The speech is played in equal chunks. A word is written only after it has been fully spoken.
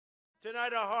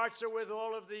Tonight, our hearts are with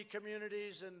all of the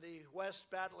communities in the West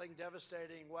battling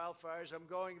devastating wildfires. I'm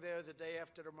going there the day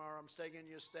after tomorrow. I'm staying in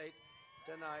your state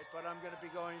tonight, but I'm going to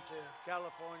be going to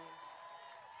California.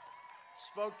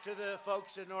 Spoke to the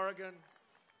folks in Oregon,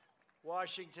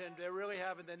 Washington. They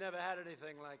never had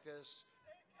anything like this.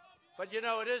 But you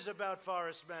know, it is about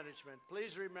forest management.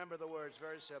 Please remember the words,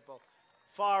 very simple.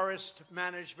 Forest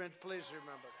management, please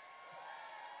remember.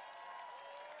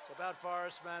 It's about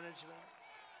forest management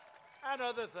and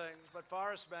other things, but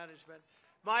forest management.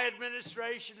 My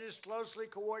administration is closely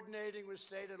coordinating with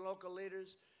state and local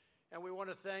leaders, and we want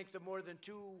to thank the more than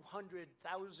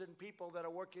 200,000 people that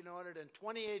are working on it, and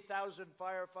 28,000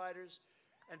 firefighters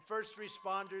and first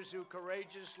responders who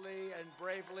courageously and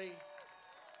bravely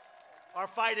are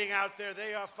fighting out there.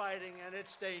 They are fighting, and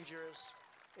it's dangerous.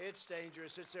 It's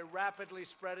dangerous. It's a rapidly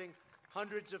spreading,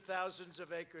 hundreds of thousands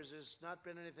of acres. There's not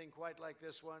been anything quite like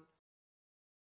this one.